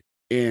Pride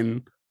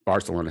in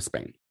Barcelona,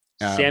 Spain.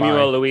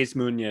 Samuel Luis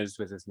Munoz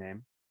was his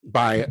name.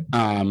 By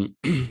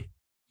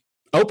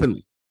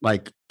openly,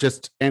 like,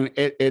 just, and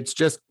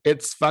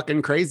it's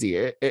fucking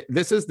crazy.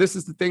 This is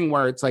the thing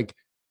where it's like,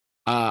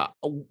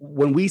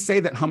 when we say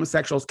that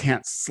homosexuals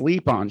can't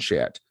sleep on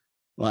shit,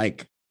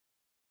 like,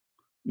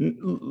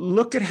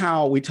 look at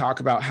how we talk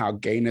about how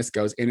gayness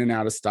goes in and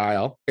out of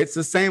style. It's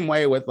the same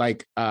way with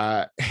like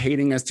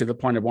hating us to the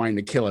point of wanting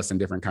to kill us in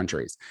different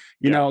countries.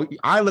 You know,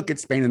 I look at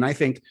Spain and I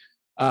think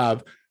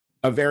of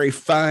a very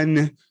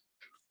fun,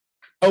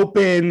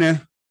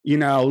 open, you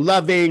know,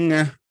 loving.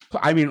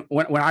 I mean,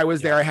 when I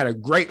was there, I had a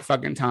great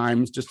fucking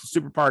time, just a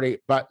super party.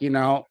 But, you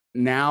know,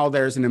 now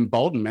there's an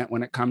emboldenment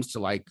when it comes to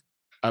like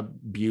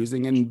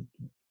abusing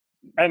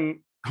and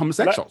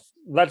homosexuals.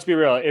 Let's be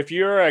real. If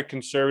you're a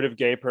conservative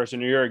gay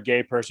person, or you're a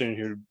gay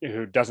person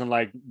who doesn't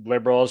like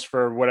liberals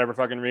for whatever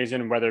fucking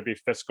reason, whether it be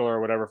fiscal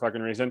or whatever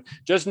fucking reason,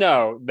 just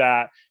know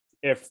that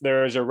if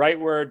there's a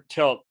rightward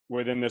tilt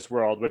within this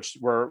world, which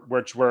we're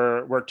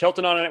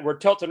tilting on it, we're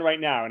tilting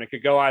right now, and it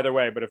could go either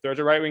way. But if there's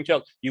a right-wing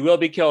tilt, you will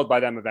be killed by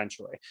them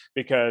eventually,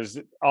 because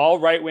all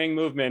right-wing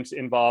movements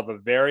involve a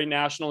very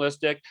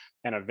nationalistic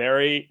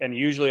and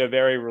usually a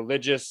very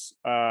religious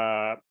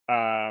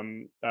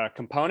component,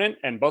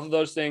 and both of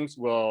those things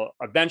will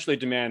eventually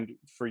demand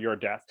for your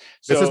death.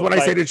 So, this is what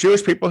I say to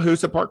Jewish people who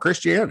support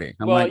Christianity.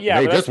 I'm like,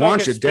 they just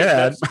want you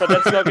dead. But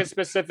let's focus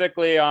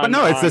specifically on. But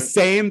no, it's the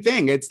same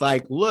thing. It's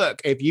like,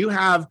 look, if you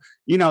have,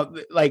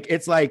 like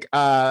it's like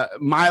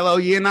Milo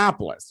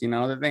Yiannopoulos,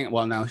 the thing.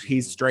 Well, no,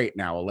 he's straight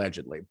now,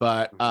 allegedly,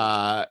 but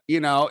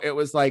it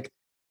was like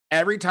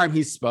every time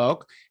he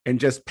spoke and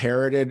just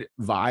parroted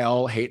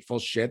vile, hateful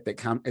shit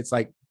it's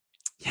like,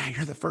 yeah,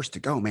 you're the first to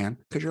go, man,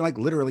 because you're like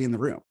literally in the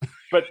room.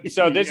 But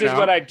so this is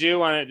what I do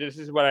want to. This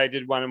is what I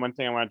did. One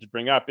thing I wanted to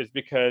bring up is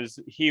because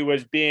he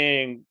was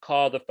being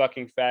called a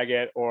fucking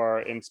faggot,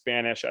 or in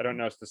Spanish, I don't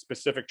know the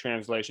specific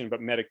translation, but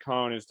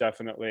medicón is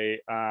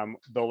definitely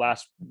the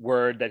last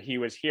word that he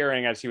was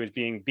hearing as he was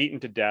being beaten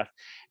to death,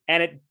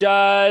 and it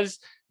does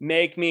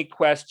make me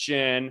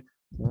question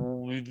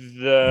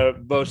the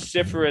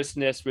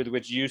vociferousness with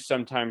which you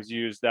sometimes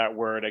use that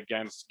word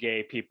against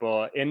gay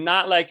people, and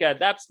not like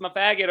that's my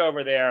faggot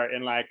over there,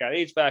 and like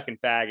these fucking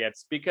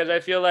faggots, because I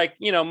feel like,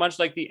 much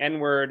like the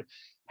N-word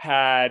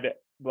had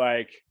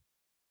like,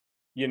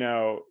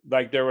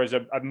 like there was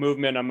a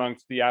movement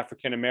amongst the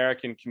African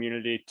American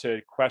community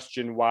to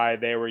question why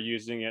they were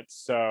using it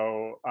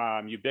so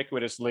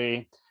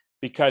ubiquitously,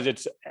 because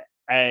it's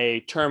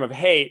a term of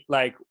hate.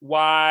 Like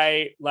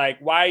why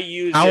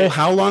use it?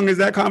 How long has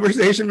that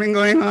conversation been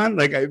going on?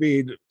 Like, I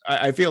mean,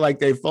 I feel like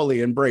they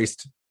fully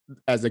embraced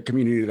as a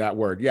community that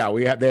word. Yeah,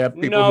 they have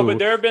people who but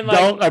there have been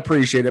don't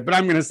appreciate it, but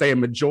I'm going to say a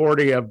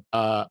majority of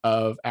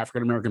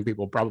African American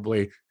people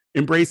probably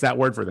embrace that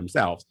word for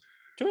themselves.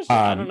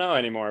 I don't know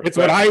anymore. It's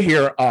what I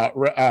hear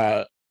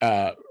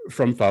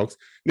from folks.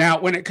 Now,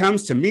 when it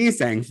comes to me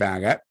saying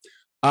faggot,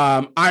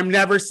 I'm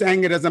never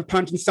saying it as I'm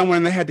punching someone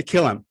in the head to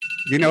kill him.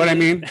 You know what I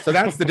mean? So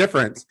that's the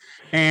difference.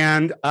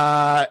 And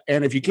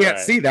if you can't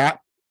see that,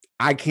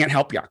 I can't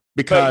help you,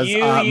 because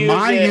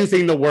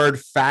using the word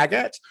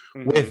faggot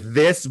with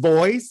this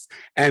voice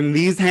and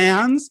these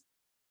hands,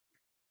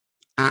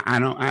 I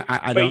don't.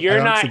 But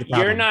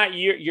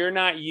you're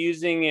not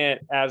using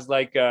it as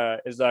like a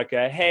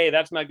hey,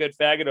 that's my good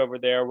faggot over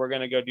there, we're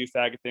gonna go do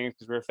faggot things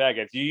because we're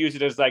faggots. You use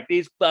it as like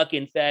these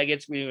fucking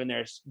faggots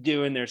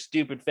doing their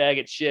stupid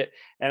faggot shit,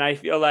 and I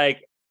feel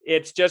like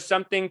it's just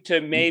something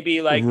to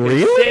maybe like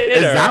really consider.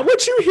 Is that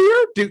what you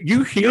hear? Do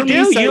you hear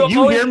me say?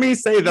 You hear me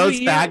say those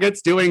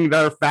faggots doing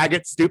their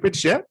faggot stupid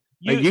shit?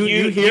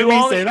 You hear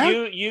me say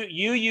that?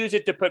 You use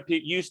it to put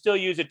you still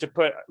use it to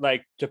put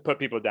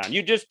people down.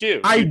 You just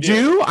do. I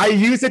do. I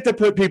use it to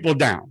put people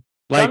down.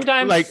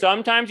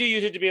 Sometimes you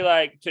use it to be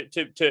like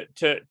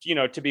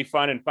to be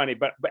fun and funny.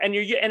 But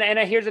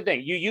here's the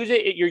thing: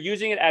 you're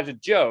using it as a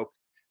joke.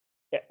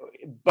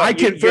 But I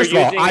can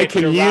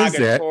use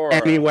it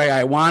any way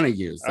I want to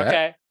use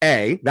it.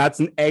 Okay. That's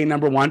an A,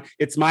 number one.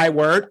 It's my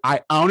word.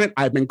 I own it.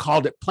 I've been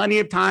called it plenty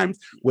of times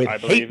with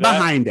hate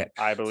behind it.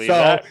 I believe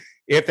that.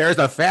 If there's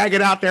a faggot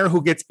out there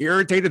who gets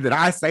irritated that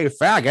I say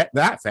faggot,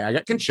 that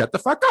faggot can shut the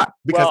fuck up,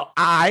 because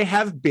I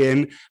have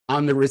been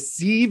on the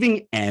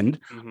receiving end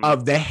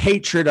of the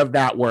hatred of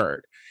that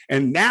word.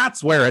 And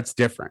that's where it's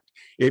different.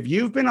 If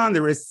you've been on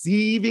the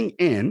receiving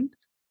end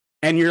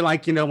and you're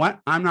like, you know what,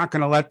 I'm not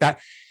going to let that.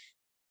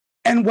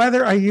 And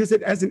whether I use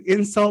it as an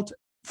insult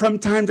from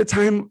time to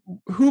time,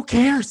 who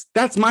cares?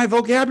 That's my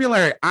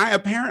vocabulary. I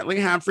apparently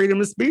have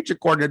freedom of speech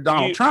according to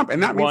Donald Trump,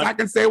 and that means I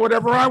can say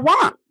whatever I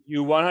want.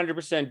 You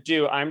 100%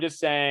 do. I'm just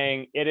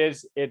saying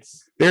there's a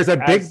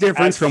big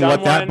difference from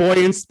what that boy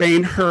in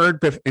Spain heard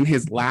in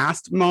his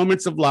last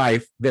moments of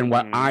life than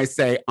what I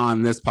say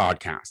on this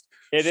podcast.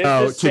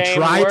 So to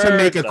try to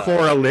make a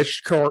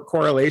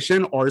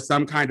correlation or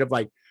some kind of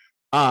like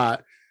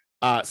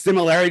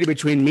similarity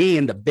between me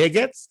and the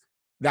bigots,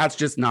 that's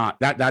just not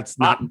that's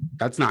not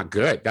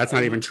good. That's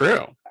not even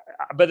true.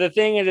 But the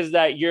thing is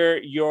that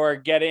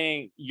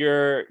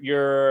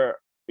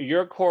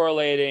you're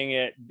correlating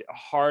it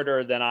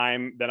harder than I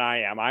am.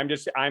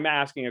 I'm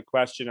asking a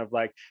question of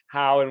like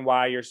how and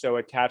why you're so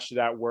attached to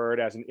that word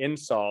as an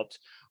insult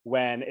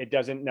when it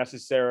doesn't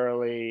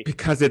necessarily,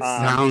 because it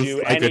sounds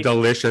like a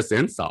delicious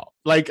insult.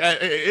 Like,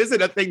 is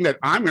it a thing that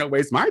I'm going to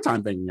waste my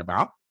time thinking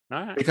about?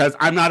 Because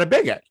I'm not a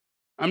bigot.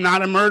 I'm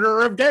not a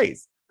murderer of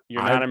gays.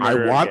 You're not a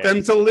murderer. I want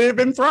them to live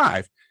and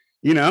thrive,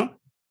 I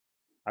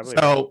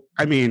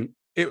mean,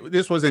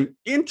 this was an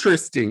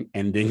interesting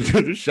ending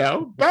to the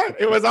show, but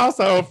it was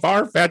also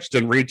far-fetched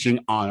and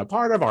reaching on a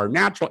part of our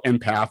natural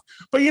empath.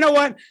 But you know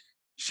what?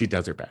 She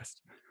does her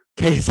best.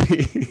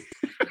 Casey.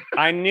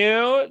 I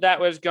knew that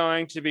was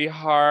going to be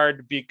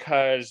hard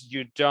because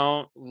you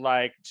don't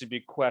like to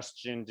be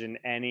questioned in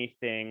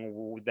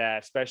anything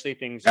especially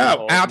things.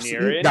 Oh,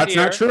 absolutely. That's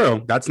not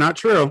true. That's not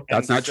true.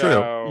 That's not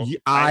true.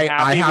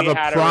 I have a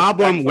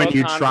problem when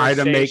you try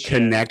to make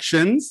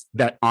connections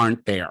that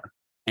aren't there.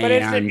 But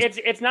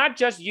it's not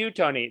just you,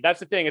 Tony.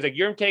 That's the thing. It's like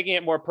you're taking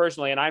it more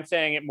personally, and I'm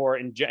saying it more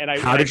in.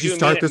 How did you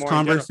start this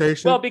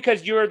conversation? Well,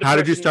 because you're the. How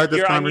did you start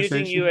this conversation?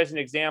 I'm using you as an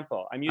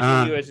example. I'm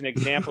using you as an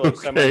example of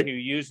someone who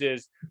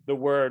uses the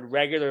word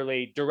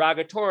regularly,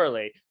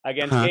 derogatorily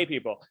against gay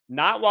people,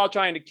 not while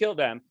trying to kill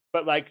them,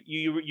 but like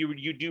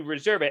you do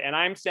reserve it. And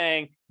I'm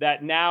saying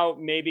that now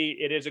maybe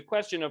it is a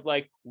question of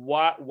like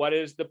what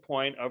is the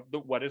point of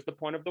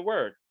the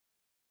word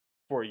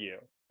for you?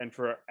 and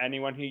for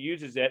anyone who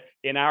uses it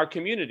in our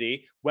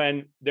community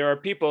when there are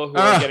people who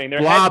are getting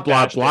their heads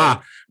bashed in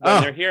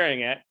when they're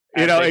hearing it.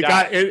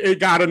 It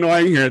got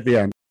annoying here at the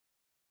end.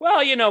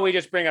 Well, we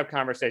just bring up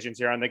conversations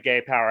here on the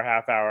Gay Power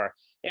Half Hour.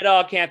 It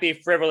all can't be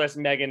frivolous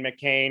Meghan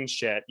McCain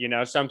shit.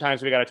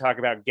 Sometimes we got to talk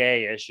about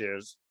gay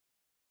issues.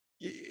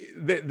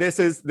 This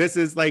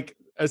is like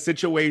a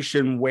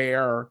situation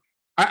where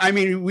I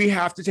mean, we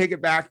have to take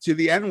it back to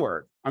the N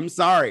word. I'm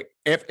sorry.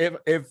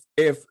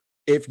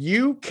 If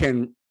you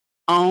can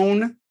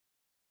own,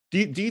 do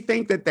you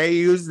think that do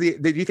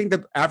you think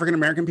that African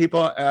American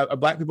people,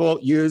 Black people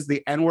use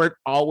the N word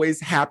always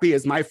happy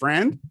as my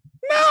friend?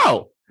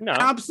 No,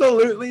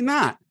 absolutely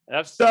not.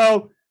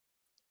 So,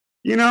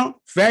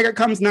 faggot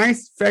comes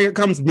nice, faggot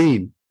comes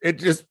mean.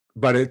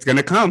 But it's going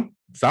to come.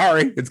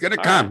 Sorry, it's going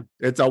to come.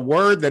 Right. It's a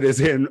word that is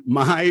in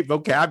my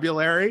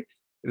vocabulary.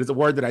 It is a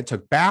word that I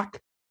took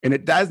back, and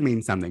it does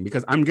mean something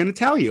because I'm going to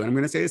tell you, and I'm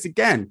going to say this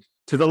again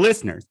to the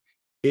listeners.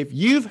 If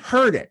you've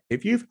heard it,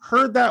 if you've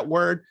heard that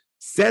word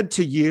said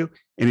to you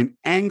in an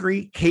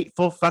angry,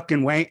 hateful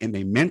fucking way, and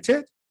they meant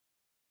it,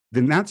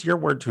 then that's your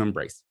word to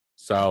embrace.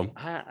 So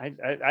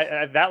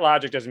that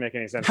logic doesn't make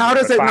any sense. How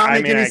does it not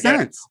make any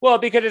sense? Well,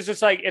 because it's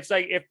just like if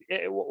I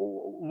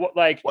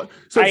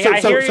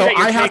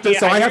have to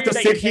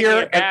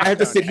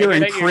sit here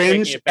and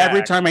cringe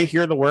every time I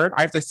hear the word.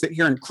 I have to sit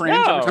here and cringe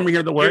every time I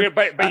hear the word.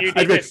 But you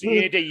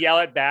need to yell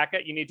it back.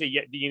 You need to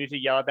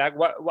yell it back.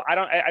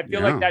 I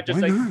feel like that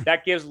just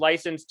that gives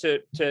license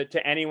to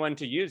anyone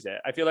to use it.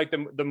 I feel like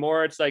the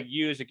more it's like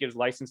used, it gives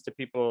license to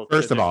people.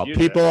 First of all,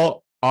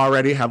 people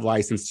already have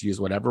license to use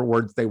whatever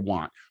words they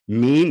want.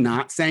 Me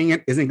not saying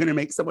it isn't going to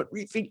make someone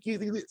rethink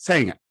you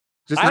saying it.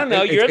 I don't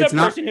know. You're the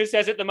person who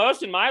says it the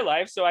most in my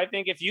life, so I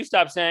think if you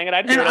stop saying it,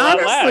 I'd hear it a lot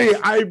less. Honestly,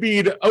 I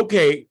mean,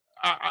 okay,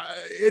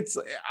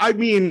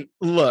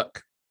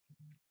 look.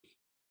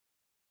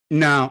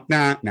 No,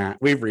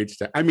 we've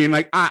reached it. I mean,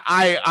 like,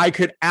 I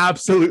could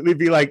absolutely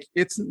be like,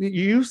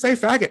 you say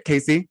faggot,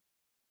 Casey.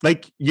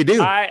 Like you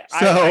do. I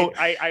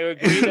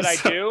agree that I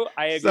do.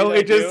 I agree. So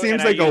it just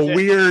seems like a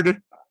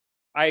weird.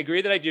 I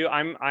agree that I do.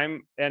 I'm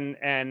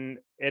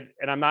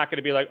not going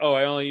to be like, oh,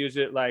 I only use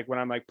it like when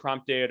I'm like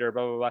prompted or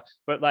blah blah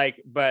blah.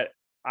 But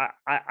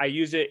I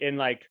use it in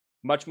like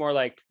much more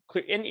like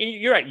clear. And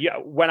you're right. Yeah,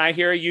 when I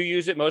hear you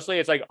use it, mostly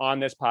it's like on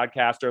this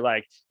podcast or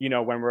like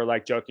when we're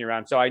like joking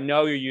around. So I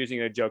know you're using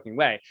it a joking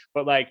way.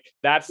 But like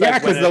that's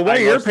because the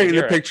way you're painting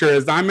the picture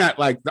is I'm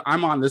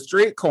on the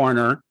street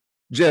corner.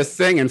 Just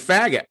singing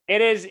faggot.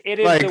 It is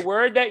like, the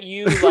word that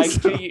you like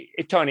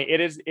to Tony.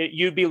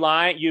 You'd be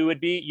lying. You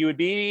would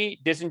be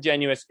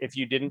disingenuous if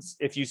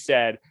you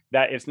said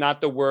that it's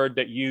not the word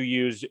that you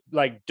use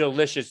like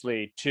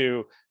deliciously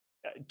to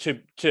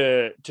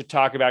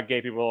talk about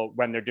gay people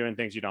when they're doing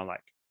things you don't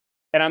like.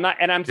 And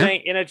I'm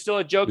saying, and it's still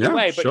a joking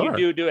way, but sure.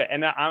 You do it.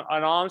 And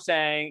all I'm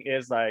saying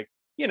is like,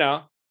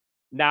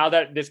 now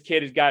that this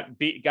kid has got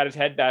his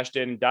head bashed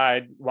in and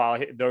died while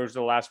those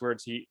were the last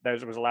words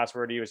that was the last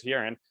word he was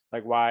hearing.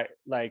 Like, why?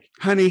 Like,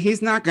 honey,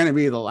 he's not going to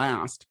be the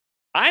last.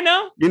 I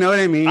know. You know what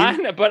I mean? I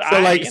know, but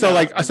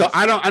so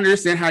I don't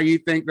understand how you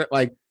think that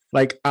like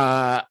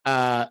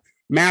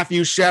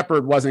Matthew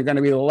Shepard wasn't going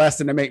to be the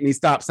lesson to make me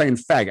stop saying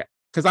faggot.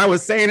 Because I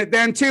was saying it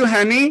then too,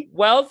 honey.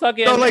 Well,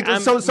 fucking. So like,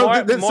 this is.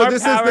 I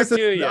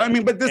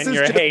mean, but this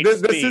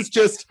is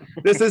just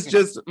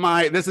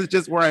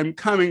where I'm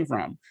coming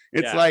from.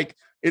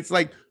 It's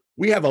like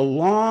we have a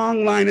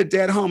long line of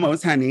dead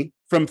homos, honey,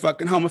 from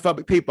fucking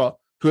homophobic people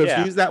who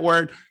have used that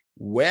word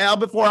well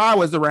before I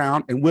was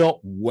around and will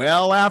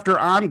well after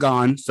I'm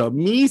gone. So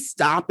me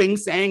stopping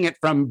saying it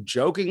from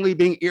jokingly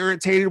being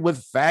irritated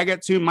with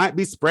faggots who might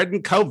be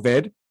spreading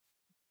COVID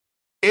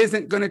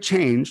isn't going to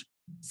change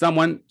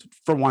someone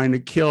for wanting to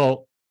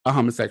kill a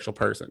homosexual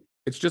person.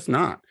 It's just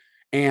not.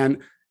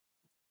 And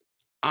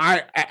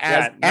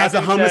as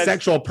a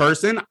homosexual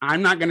person,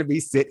 I'm not going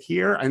to sit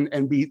here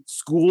and be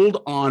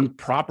schooled on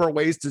proper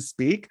ways to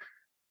speak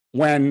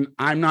when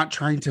I'm not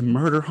trying to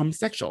murder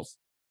homosexuals.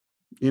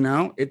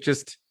 It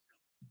just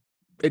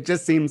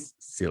seems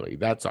silly.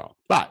 That's all.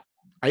 But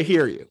I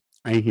hear you.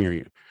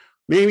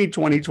 Maybe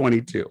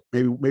 2022.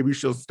 Maybe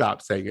she'll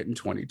stop saying it in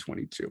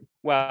 2022.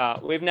 Well,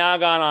 we've now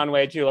gone on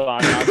way too long.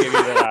 I'll give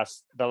you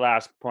the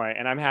last point,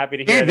 and I'm happy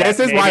to hear that. This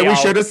is why we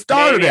should have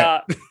started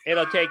it.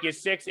 It'll take you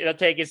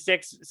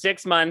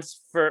six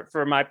months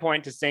for my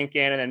point to sink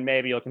in, and then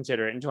maybe you'll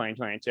consider it in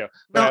 2022.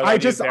 No, I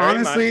just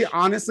honestly,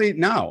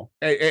 no,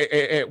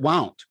 it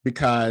won't,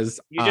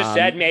 because you just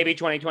said maybe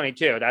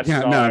 2022. That's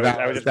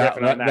I was just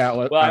riffing on that.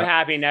 Well, I'm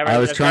happy. I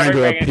was trying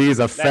to appease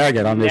a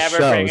faggot on this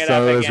show,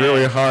 so it was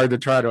really hard to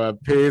try to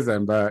appease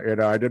him. But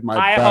I did my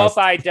best. I hope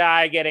I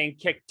die getting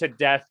kicked to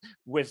death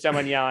with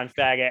someone yelling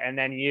faggot, and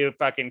then you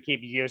fucking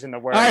keep using the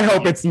word. I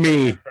hope it's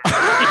me.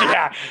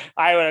 Yeah,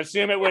 I would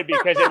assume it would,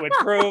 because it would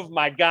prove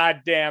my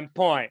goddamn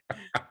point.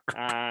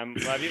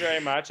 Love you very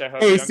much. I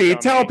hope. AC,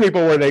 tell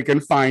people where they can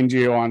find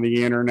you on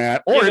the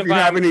internet, or if you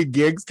have any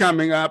gigs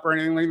coming up or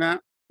anything like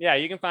that. Yeah,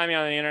 you can find me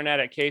on the internet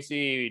at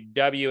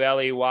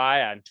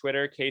KCWLEY on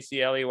Twitter,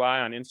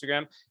 KCLEY on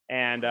Instagram.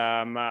 And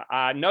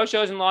no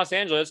shows in Los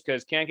Angeles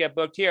because can't get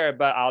booked here,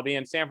 but I'll be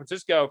in San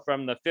Francisco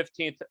from the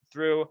 15th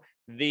through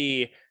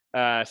the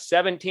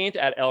 17th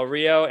at El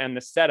Rio and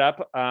the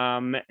Setup.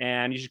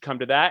 And you should come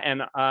to that.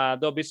 And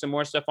there'll be some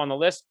more stuff on the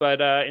list. But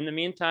in the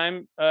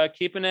meantime,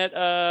 keeping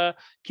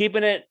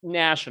it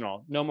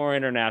national. No more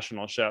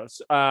international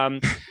shows.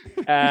 And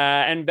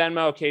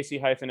Venmo,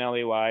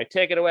 Casey-LEY.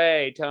 Take it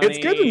away, Tony. It's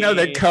good to know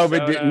that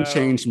COVID didn't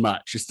change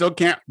much. You still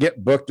can't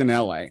get booked in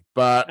LA,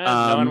 but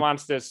no one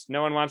wants this.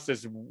 No one wants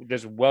this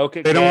woke.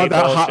 They don't want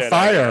that hot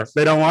fire.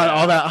 They don't want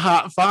all that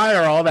hot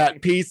fire, all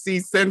that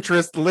PC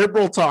centrist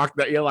liberal talk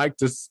that you like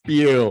to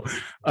spew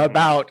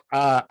about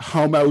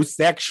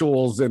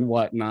homosexuals and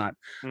whatnot.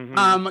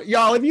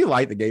 Y'all, if you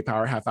like the Gay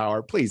Power Half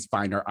Hour, please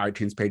find our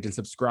iTunes page and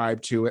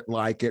subscribe to it,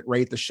 like it,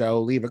 rate the show,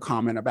 leave a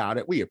comment about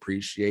it. We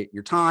appreciate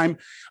your time.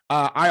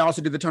 I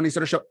also do the Tony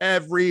Sutter Show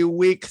every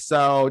week,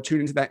 so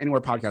tune into that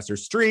anywhere podcasts are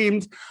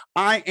streamed.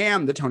 I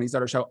am the Tony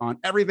Sutter Show on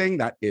everything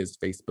that is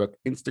Facebook,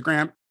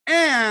 Instagram,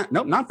 and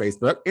nope, not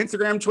Facebook,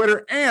 Instagram,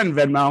 Twitter, and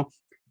Venmo.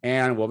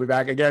 And we'll be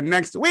back again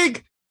next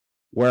week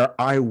where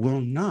I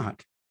will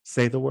not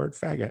say the word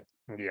faggot.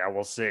 Yeah,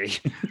 we'll see.